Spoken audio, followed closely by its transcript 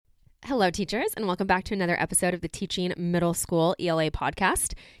Hello, teachers, and welcome back to another episode of the Teaching Middle School ELA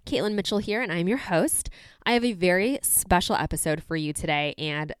podcast. Caitlin Mitchell here, and I'm your host. I have a very special episode for you today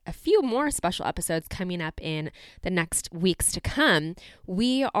and a few more special episodes coming up in the next weeks to come.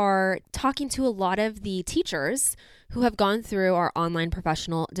 We are talking to a lot of the teachers who have gone through our online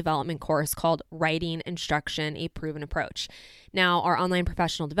professional development course called Writing Instruction, A Proven Approach. Now, our online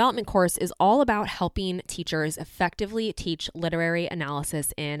professional development course is all about helping teachers effectively teach literary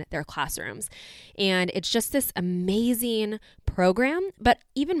analysis in their classrooms. And it's just this amazing program, but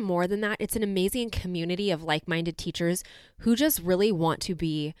even more than that, it's an amazing community of like-minded teachers who just really want to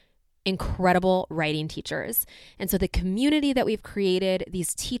be incredible writing teachers. And so the community that we've created,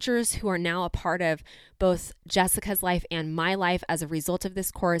 these teachers who are now a part of both Jessica's life and my life as a result of this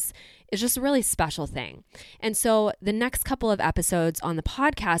course, is just a really special thing. And so the next couple of episodes on the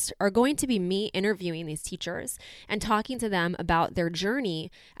podcast are going to be me interviewing these teachers and talking to them about their journey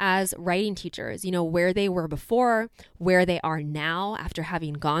as writing teachers, where they were before, where they are now after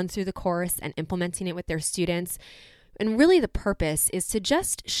having gone through the course and implementing it with their students. And really the purpose is to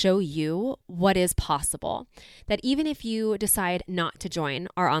just show you what is possible, that even if you decide not to join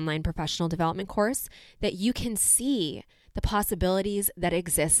our online professional development course, that you can see the possibilities that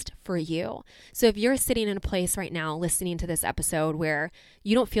exist for you. So if you're sitting in a place right now listening to this episode where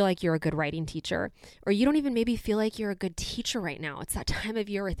you don't feel like you're a good writing teacher, or you don't even maybe feel like you're a good teacher right now, it's that time of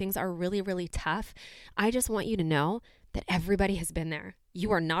year where things are really, really tough, I just want you to know that everybody has been there.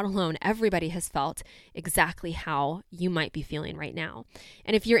 You are not alone. Everybody has felt exactly how you might be feeling right now.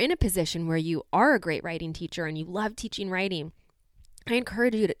 And if you're in a position where you are a great writing teacher and you love teaching writing, I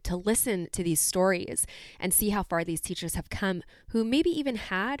encourage you to listen to these stories and see how far these teachers have come who maybe even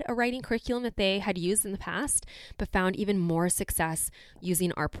had a writing curriculum that they had used in the past, but found even more success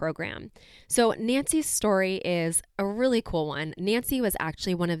using our program. So Nancy's story is a really cool one. Nancy was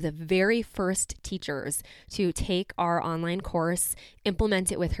actually one of the very first teachers to take our online course,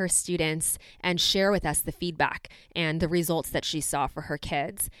 implement it with her students, and share with us the feedback and the results that she saw for her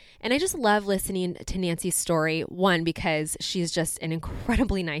kids. And I just love listening to Nancy's story, one, because she's just an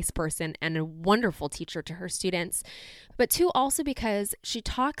incredibly nice person and a wonderful teacher to her students, but two, also because she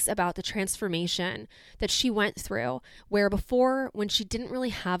talks about the transformation that she went through, where before, when she didn't really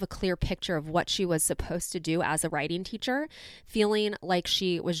have a clear picture of what she was supposed to do as a writing teacher, feeling like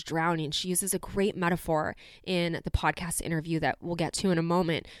she was drowning. She uses a great metaphor in the podcast interview that we'll get to in a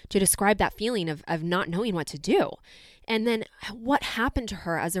moment to describe that feeling of not knowing what to do. And then what happened to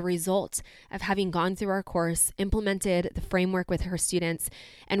her as a result of having gone through our course, implemented the framework with her students,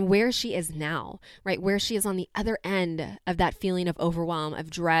 and where she is now, right? Where she is on the other end of that feeling of overwhelm, of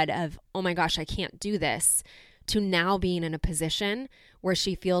dread, of, oh my gosh, I can't do this, to now being in a position where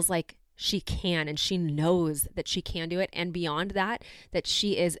she feels like she can, and she knows that she can do it. And beyond that, that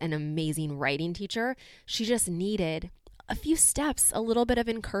she is an amazing writing teacher. She just needed a few steps, a little bit of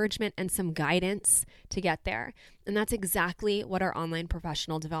encouragement and some guidance to get there. And that's exactly what our online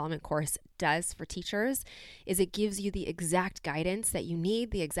professional development course does for teachers, is it gives you the exact guidance that you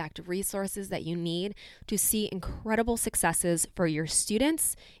need, the exact resources that you need to see incredible successes for your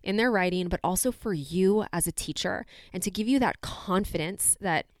students in their writing, but also for you as a teacher, and to give you that confidence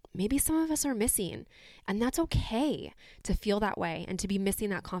that maybe some of us are missing. And that's okay to feel that way and to be missing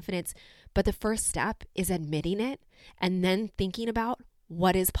that confidence. But the first step is admitting it and then thinking about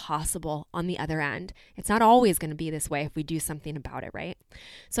what is possible on the other end. It's not always going to be this way if we do something about it, right?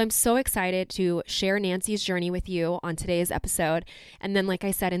 So I'm so excited to share Nancy's journey with you on today's episode. And then, like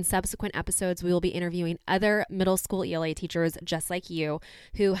I said, in subsequent episodes, we will be interviewing other middle school ELA teachers just like you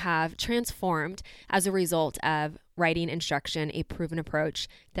who have transformed as a result of Writing Instruction, A Proven Approach,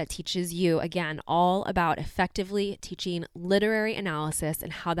 that teaches you, again, all about effectively teaching literary analysis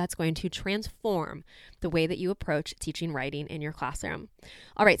and how that's going to transform the way that you approach teaching writing in your classroom.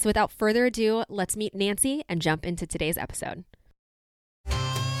 All right, so without further ado, let's meet Nancy and jump into today's episode.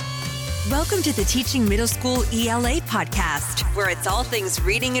 Welcome to the Teaching Middle School ELA podcast, where it's all things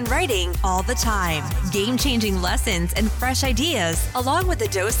reading and writing all the time. Game-changing lessons and fresh ideas, along with a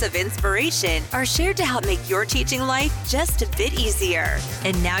dose of inspiration, are shared to help make your teaching life just a bit easier.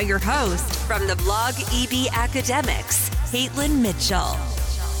 And now your host from the blog EB Academics, Caitlin Mitchell.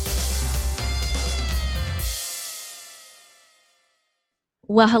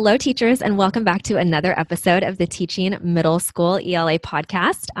 Well, hello, teachers, and welcome back to another episode of the Teaching Middle School ELA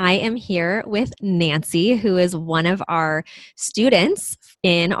podcast. I am here with Nancy, who is one of our students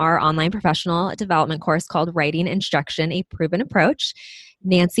in our online professional development course called Writing Instruction, A Proven Approach.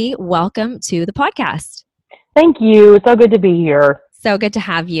 Nancy, welcome to the podcast. Thank you. It's so good to be here. So good to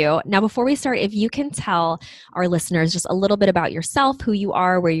have you. Now, before we start, if you can tell our listeners just a little bit about yourself, who you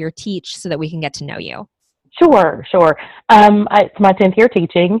are, where you teach, so that we can get to know you. Sure, sure. It's my 10th year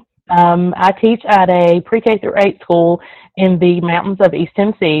teaching. I teach at a pre-K through 8 school in the mountains of East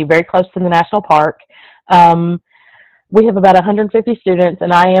Tennessee, very close to the national park. We have about 150 students,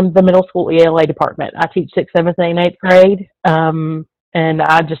 and I am the middle school ELA department. I teach 6th, 7th, and 8th grade, and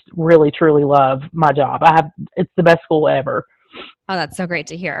I just really, truly love my job. It's the best school ever. Oh, that's so great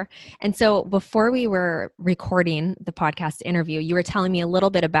to hear. And so before we were recording the podcast interview, you were telling me a little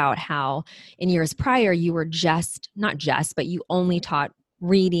bit about how in years prior, you were but you only taught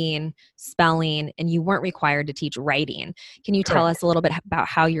reading, spelling, and you weren't required to teach writing. Can you tell us a little bit about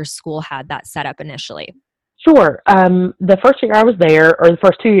how your school had that set up initially? Sure. The first year I was there, or the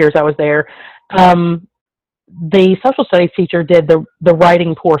first 2 years I was there, the social studies teacher did the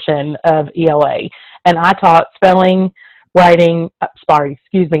writing portion of ELA, and I taught spelling, spelling,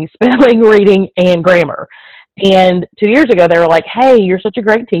 reading, and grammar. And 2 years ago, they were like, "Hey, you're such a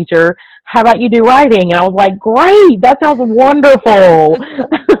great teacher. How about you do writing?" And I was like, "Great, that sounds wonderful."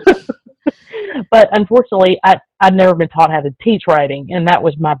 But unfortunately, I'd never been taught how to teach writing, and that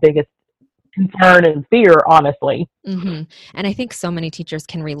was my biggest concern and fear, honestly. Mm-hmm. And I think so many teachers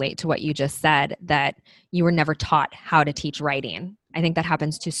can relate to what you just said, that you were never taught how to teach writing. I think that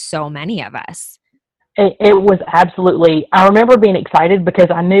happens to so many of us. It was absolutely, I remember being excited because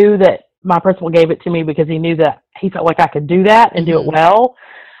I knew that my principal gave it to me because he knew that he felt like I could do that and do it well.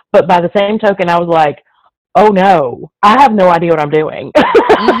 But by the same token, I was like, oh no, I have no idea what I'm doing.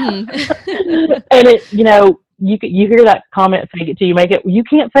 And you hear that comment, fake it till you make it. You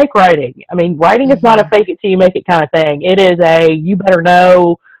can't fake writing. I mean, writing is not a fake it till you make it kind of thing. It is you better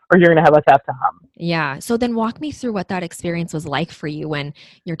know or you're going to have a tough time. Yeah. So then walk me through what that experience was like for you when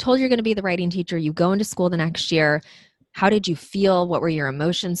you're told you're going to be the writing teacher, you go into school the next year. How did you feel? What were your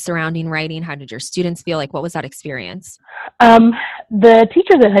emotions surrounding writing? How did your students feel? Like, what was that experience? The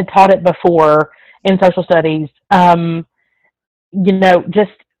teacher that had taught it before in social studies,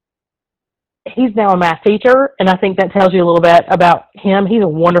 he's now a math teacher, and I think that tells you a little bit about him. He's a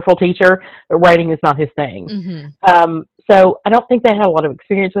wonderful teacher, but writing is not his thing. So I don't think they had a lot of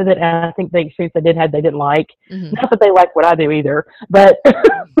experience with it, and I think the experience they didn't like. Not that they like what I do either, but,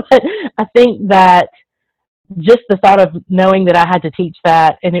 but I think that just the thought of knowing that I had to teach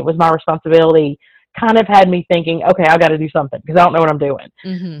that and it was my responsibility kind of had me thinking, okay, I've got to do something because I don't know what I'm doing.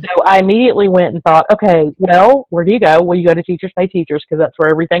 So I immediately went and thought, okay, well, where do you go? Well, you go to Teachers Pay Teachers because that's where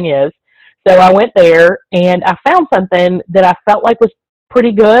everything is. So I went there and I found something that I felt like was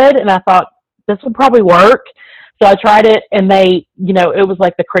pretty good, and I thought this would probably work. So I tried it, and it was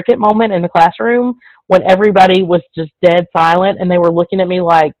like the cricket moment in the classroom when everybody was just dead silent and they were looking at me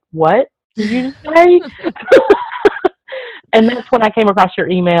like, what did you just say? And that's when I came across your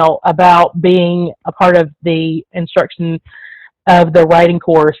email about being a part of the instruction of the writing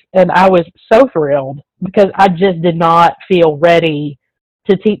course. And I was so thrilled because I just did not feel ready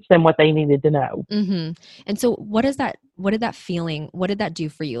to teach them what they needed to know. And so what did that do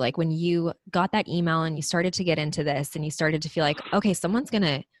for you? Like when you got that email and you started to get into this and you started to feel like, okay, someone's going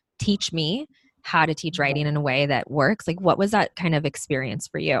to teach me how to teach writing in a way that works. Like what was that kind of experience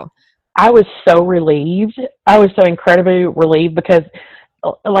for you? I was so relieved. I was so incredibly relieved because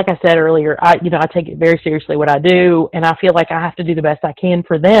like I said earlier, I take it very seriously what I do, and I feel like I have to do the best I can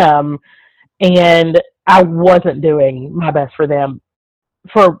for them. And I wasn't doing my best for them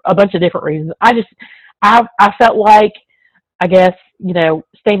for a bunch of different reasons. I felt like, I guess,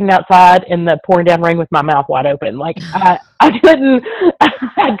 standing outside in the pouring down rain with my mouth wide open. Like I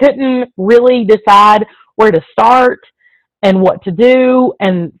couldn't really decide where to start and what to do.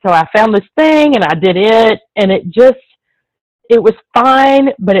 And so I found this thing and I did it, and it was fine,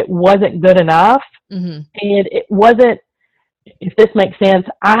 but it wasn't good enough. And it wasn't, if this makes sense,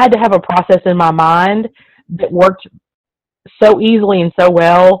 I had to have a process in my mind that worked so easily and so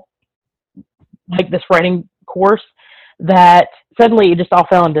well, like this writing course, that suddenly it just all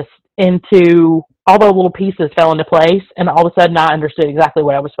fell into all the little pieces fell into place, and all of a sudden I understood exactly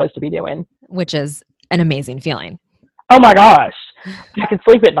what I was supposed to be doing. Which is an amazing feeling. Oh my gosh, I could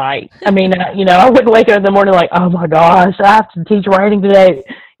sleep at night. I mean, I wouldn't wake up in the morning like, oh my gosh, I have to teach writing today.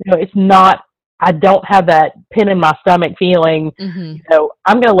 It's not, I don't have that pin in my stomach feeling. So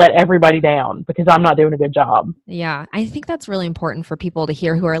I'm going to let everybody down because I'm not doing a good job. Yeah. I think that's really important for people to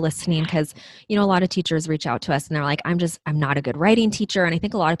hear who are listening because, a lot of teachers reach out to us and they're like, I'm not a good writing teacher. And I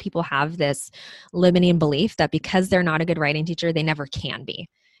think a lot of people have this limiting belief that because they're not a good writing teacher, they never can be.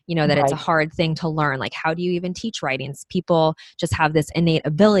 that it's a Right. hard thing to learn. Like, how do you even teach writing? People just have this innate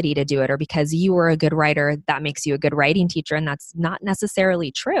ability to do it, or because you were a good writer, that makes you a good writing teacher. And that's not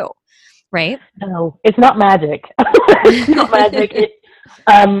necessarily true, right? No, it's not magic. It's not magic.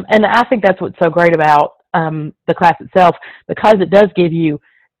 And I think that's what's so great about the class itself, because it does give you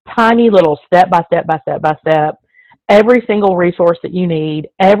tiny little step by step by step by step, every single resource that you need,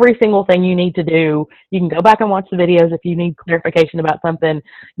 every single thing you need to do. You can go back and watch the videos if you need clarification about something.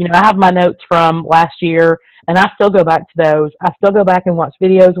 I have my notes from last year, and I still go back to those. I still go back and watch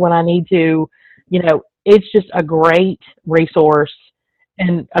videos when I need to. It's just a great resource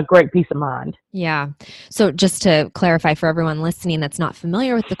and a great peace of mind. Yeah. So just to clarify for everyone listening that's not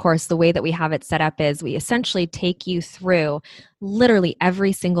familiar with the course, the way that we have it set up is we essentially take you through literally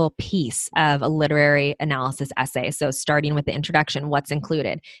every single piece of a literary analysis essay. So starting with the introduction, what's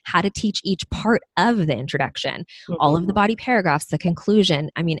included, how to teach each part of the introduction, all of the body paragraphs, the conclusion.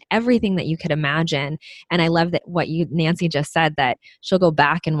 I mean, everything that you could imagine. And I love that what Nancy just said, that she'll go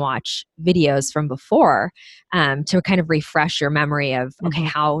back and watch videos from before to kind of refresh your memory of, okay,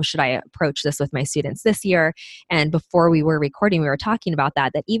 how should I approach this with my students this year? And before we were recording, we were talking about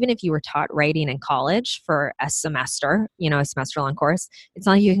that even if you were taught writing in college for a semester, a semester-long course, it's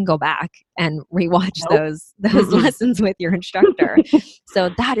not like you can go back and rewatch those lessons with your instructor. So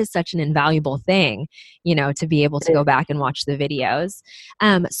that is such an invaluable thing, to be able to go back and watch the videos.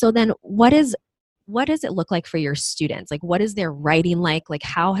 So then what does it look like for your students? Like, what is their writing like? Like,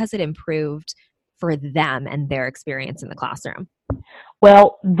 how has it improved for them and their experience in the classroom?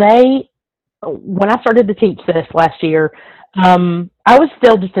 Well, when I started to teach this last year, I was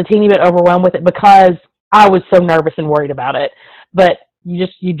still just a teeny bit overwhelmed with it because I was so nervous and worried about it. But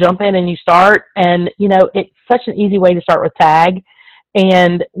you jump in and you start, and it's such an easy way to start with TAG.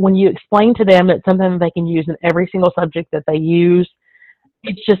 And when you explain to them that it's something that they can use in every single subject that they use,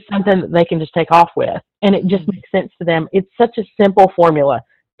 it's just something that they can just take off with, and it just makes sense to them. It's such a simple formula: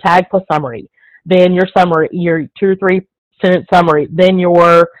 TAG plus summary, then your summary, your 2 or 3 sentence summary, then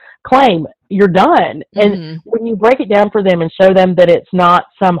your claim. You're done. And when you break it down for them and show them that it's not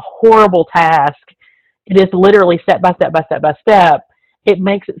some horrible task, it is literally step by step by step by step, it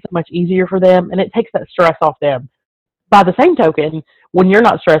makes it so much easier for them, and it takes that stress off them. By the same token, when you're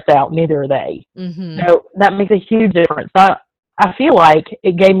not stressed out, neither are they. So that makes a huge difference. I feel like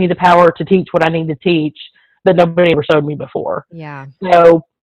it gave me the power to teach what I need to teach that nobody ever showed me before. Yeah. So,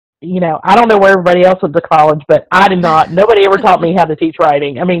 I don't know where everybody else went to college, but I did not. Nobody ever taught me how to teach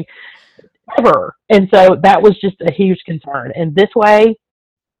writing. I mean, ever. And so that was just a huge concern. And this way,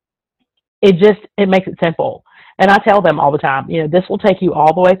 it makes it simple. And I tell them all the time, this will take you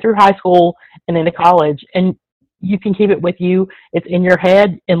all the way through high school and into college, and you can keep it with you. It's in your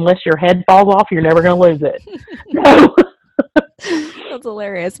head. Unless your head falls off, you're never going to lose it. So, that's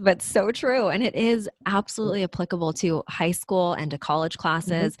hilarious, but so true. And it is absolutely applicable to high school and to college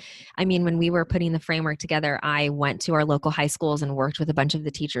classes. I mean, when we were putting the framework together, I went to our local high schools and worked with a bunch of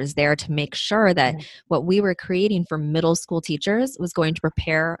the teachers there to make sure that what we were creating for middle school teachers was going to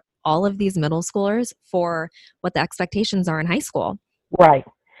prepare all of these middle schoolers for what the expectations are in high school. Right.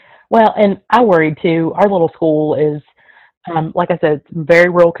 Well, and I worried too. Our little school is, like I said, it's a very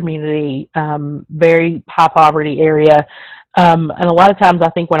rural community, very high poverty area. And a lot of times I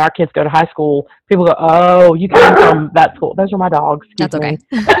think when our kids go to high school, people go, "Oh, you came from that school." Those are my dogs. That's okay.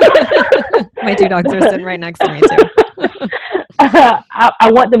 My 2 dogs are sitting right next to me too.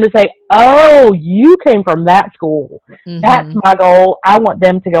 I want them to say, "Oh, you came from that school." That's my goal. I want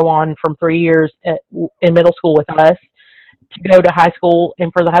them to go on from 3 years in middle school with us to go to high school,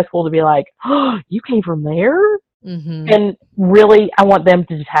 and for the high school to be like, "Oh, you came from there?" And really, I want them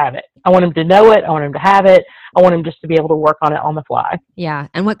to just have it. I want them to know it. I want them to have it. I want them just to be able to work on it on the fly. Yeah.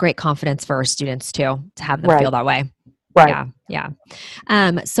 And what great confidence for our students too, to have them feel that way. Right. Yeah.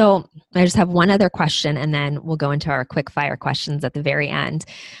 So I just have one other question, and then we'll go into our quick fire questions at the very end.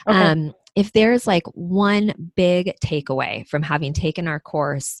 Okay. If there's like one big takeaway from having taken our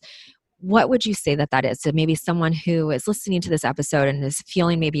course, what would you say that is? So maybe someone who is listening to this episode and is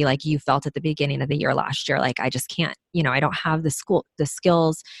feeling maybe like you felt at the beginning of the year last year, like I just can't, I don't have the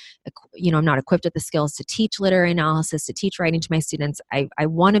skills, I'm not equipped with the skills to teach literary analysis, to teach writing to my students. I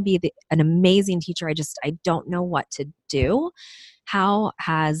want to be an amazing teacher. I don't know what to do. How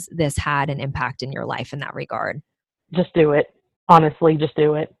has this had an impact in your life in that regard? Just do it. Honestly, just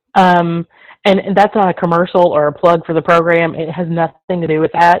do it. And that's not a commercial or a plug for the program. It has nothing to do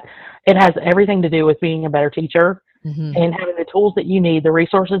with that. It has everything to do with being a better teacher and having the tools that you need, the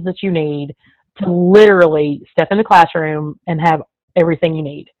resources that you need to literally step in the classroom and have everything you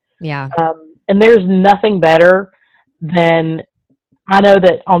need. Yeah. And there's nothing better than, I know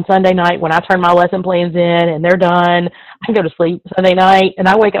that on Sunday night when I turn my lesson plans in and they're done, I go to sleep Sunday night and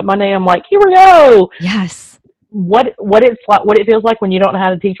I wake up Monday and I'm like, here we go. Yes. What it feels like when you don't know how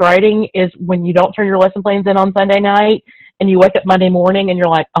to teach writing is when you don't turn your lesson plans in on Sunday night and you wake up Monday morning and you're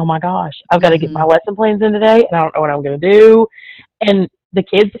like, oh my gosh, I've got to get my lesson plans in today and I don't know what I'm going to do. And the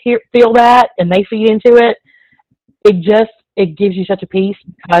kids feel that and they feed into it. It gives you such a peace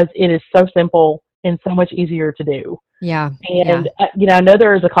because it is so simple and so much easier to do. Yeah. And, I know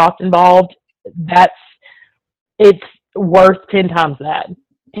there is a cost involved. It's worth 10 times that.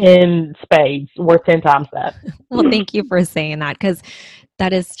 In spades, worth 10 times that. Well, thank you for saying that, because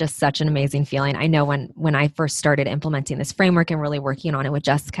that is just such an amazing feeling. I know when I first started implementing this framework and really working on it with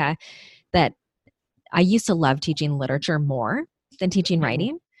Jessica, that I used to love teaching literature more than teaching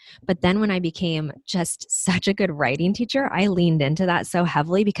writing. But then when I became just such a good writing teacher, I leaned into that so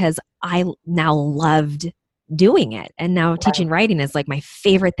heavily because I now loved doing it. And now teaching writing is like my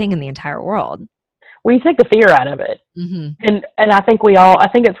favorite thing in the entire world. Well, you take the fear out of it. And I think I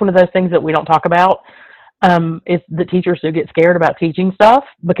think it's one of those things that we don't talk about, is that teachers do get scared about teaching stuff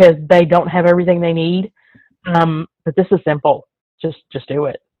because they don't have everything they need. But this is simple. Just do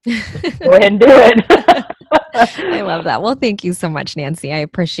it. Just go ahead and do it. I love that. Well, thank you so much, Nancy. I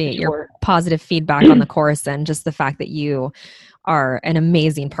appreciate your positive feedback on the course and just the fact that you are an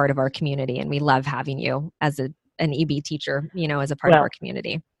amazing part of our community. And we love having you as an EB teacher, as a part of our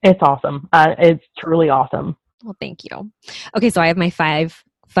community. It's awesome. It's truly awesome. Well, thank you. Okay, so I have my 5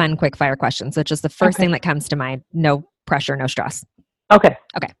 fun quick fire questions. So just the first thing that comes to mind, no pressure, no stress. Okay.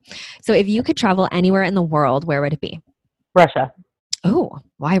 So if you could travel anywhere in the world, where would it be? Russia. Oh,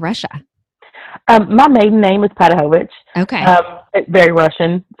 why Russia? My maiden name is Patahovich. Okay. It's very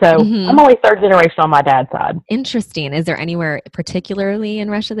Russian. So I'm only 3rd generation on my dad's side. Interesting. Is there anywhere particularly in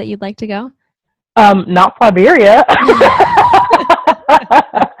Russia that you'd like to go? Not Siberia.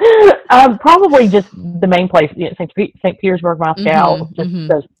 Probably just the main place, St. Petersburg, Moscow, just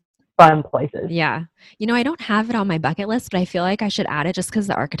those fun places. Yeah. I don't have it on my bucket list, but I feel like I should add it just because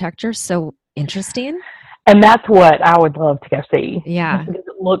the architecture is so interesting. And that's what I would love to go see. Yeah. Because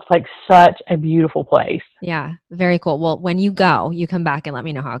it looks like such a beautiful place. Yeah. Very cool. Well, when you go, you come back and let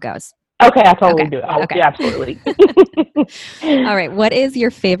me know how it goes. Okay. I totally do. Yeah, absolutely. All right. What is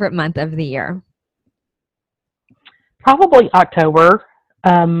your favorite month of the year? Probably October.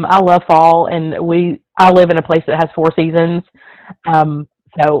 I love fall, and I live in a place that has 4 seasons.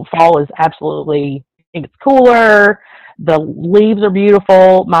 So fall is absolutely, it's cooler. The leaves are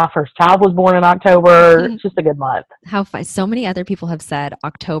beautiful. My first child was born in October. It's just a good month. How fun. So many other people have said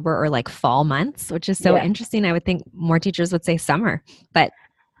October or like fall months, which is so interesting. I would think more teachers would say summer, but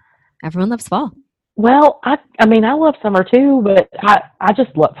everyone loves fall. Well, I love summer too, but I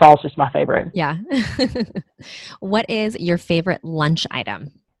just love fall's just my favorite. Yeah. What is your favorite lunch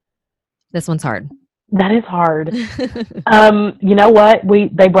item? This one's hard. That is hard. You know what?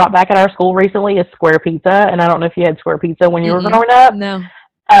 They brought back at our school recently is square pizza, and I don't know if you had square pizza when you were growing up. No.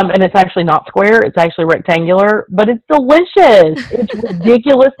 And it's actually not square; it's actually rectangular, but it's delicious. It's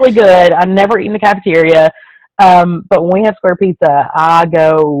ridiculously good. I've never eaten the cafeteria, but when we have square pizza, I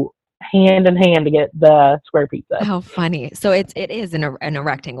go hand in hand to get the square pizza. How funny! So it is in a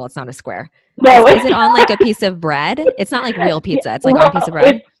rectangle. It's not a square. No, is it on like a piece of bread? It's not like real pizza. It's like on a piece of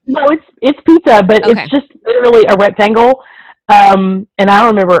bread. It's pizza, but it's just literally a rectangle. And I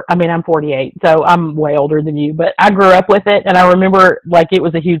remember, I'm 48, so I'm way older than you, but I grew up with it, and I remember like it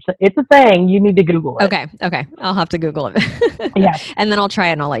was it's a thing. You need to Google it. Okay. I'll have to Google it. Yeah. And then I'll try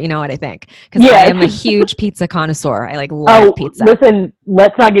it and I'll let you know what I think. Because I am a huge pizza connoisseur. I love pizza. Listen,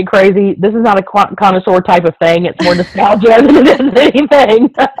 let's not get crazy. This is not a connoisseur type of thing. It's more nostalgia than it is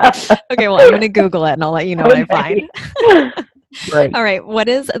anything. Okay, well, I'm going to Google it and I'll let you know what I find. Great. All right. What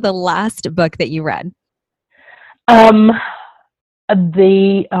is the last book that you read? Oh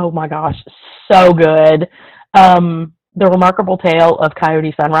my gosh, so good. The Remarkable Tale of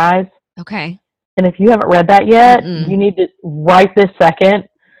Coyote Sunrise. Okay. And if you haven't read that yet, you need to right this second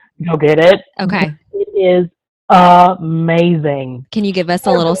go get it. Okay. It is amazing. Can you give us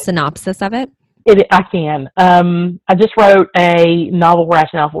a little synopsis of it? I can. I just wrote a novel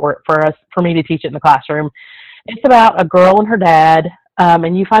rationale for me to teach it in the classroom. It's about a girl and her dad,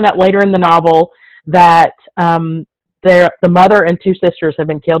 and you find out later in the novel that the mother and 2 sisters have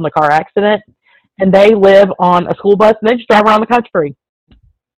been killed in a car accident, and they live on a school bus, and they just drive around the country.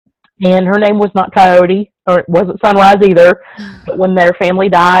 And her name was not Coyote, or it wasn't Sunrise either, but when their family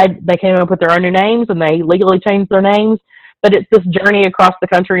died, they came up with their own new names, and they legally changed their names. But it's this journey across the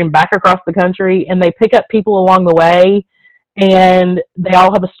country and back across the country, and they pick up people along the way, and they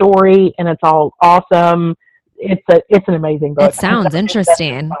all have a story, and it's all awesome. it's an amazing book. It sounds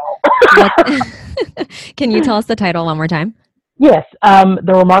interesting. Can you tell us the title one more time? Yes,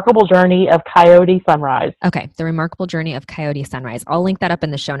 The Remarkable Journey of Coyote Sunrise. Okay, The Remarkable Journey of Coyote Sunrise. I'll link that up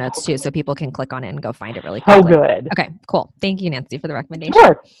in the show notes too, so people can click on it and go find it really quickly. Oh, good. Okay, cool. Thank you, Nancy, for the recommendation.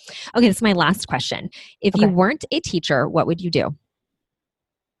 Sure. Okay, this is my last question. If you weren't a teacher, what would you do?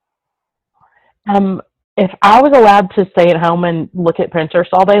 If I was allowed to stay at home and look at Pinterest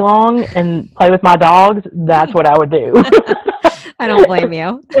all day long and play with my dogs, that's what I would do. I don't blame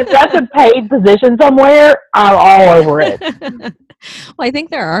you. If that's a paid position somewhere, I'm all over it. Well, I think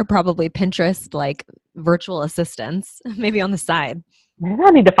there are probably Pinterest like virtual assistants, maybe on the side. Man,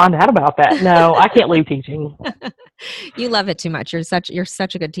 I need to find out about that. No, I can't leave teaching. You love it too much. You're such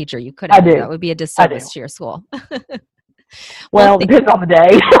a good teacher. You couldn't. I do. That would be a disservice to your school. Well, depends on the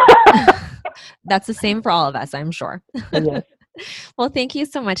day. That's the same for all of us, I'm sure. Yes. Well, thank you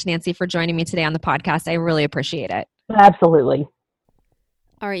so much, Nancy, for joining me today on the podcast. I really appreciate it. Absolutely.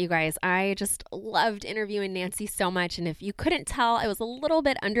 All right, you guys, I just loved interviewing Nancy so much. And if you couldn't tell, I was a little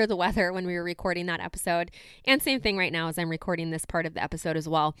bit under the weather when we were recording that episode. And same thing right now as I'm recording this part of the episode as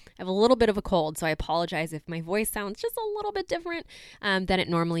well. I have a little bit of a cold, so I apologize if my voice sounds just a little bit different than it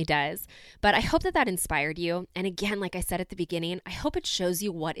normally does. But I hope that inspired you. And again, like I said at the beginning, I hope it shows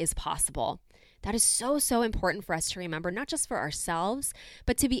you what is possible. That is so, so important for us to remember, not just for ourselves,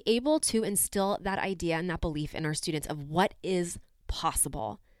 but to be able to instill that idea and that belief in our students of what is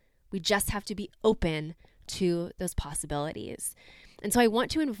possible. We just have to be open to those possibilities. And so I want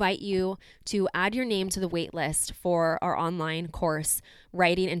to invite you to add your name to the wait list for our online course,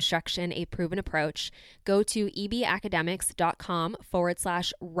 Writing Instruction, A Proven Approach. Go to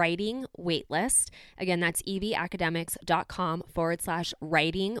ebacademics.com/writing waitlist. Again, that's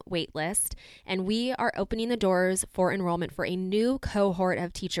ebacademics.com/writing waitlist. And we are opening the doors for enrollment for a new cohort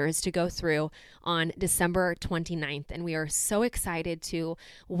of teachers to go through on December 29th. And we are so excited to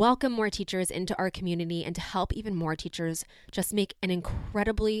welcome more teachers into our community and to help even more teachers just make an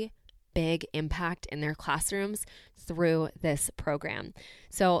incredibly big impact in their classrooms through this program.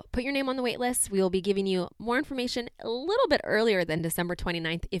 So put your name on the wait list. We will be giving you more information a little bit earlier than December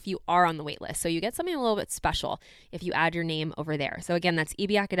 29th if you are on the wait list. So you get something a little bit special if you add your name over there. So again, that's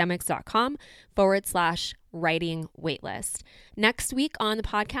ebacademics.com/writing waitlist. Next week on the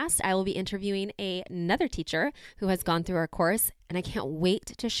podcast, I will be interviewing another teacher who has gone through our course, and I can't wait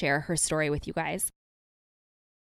to share her story with you guys.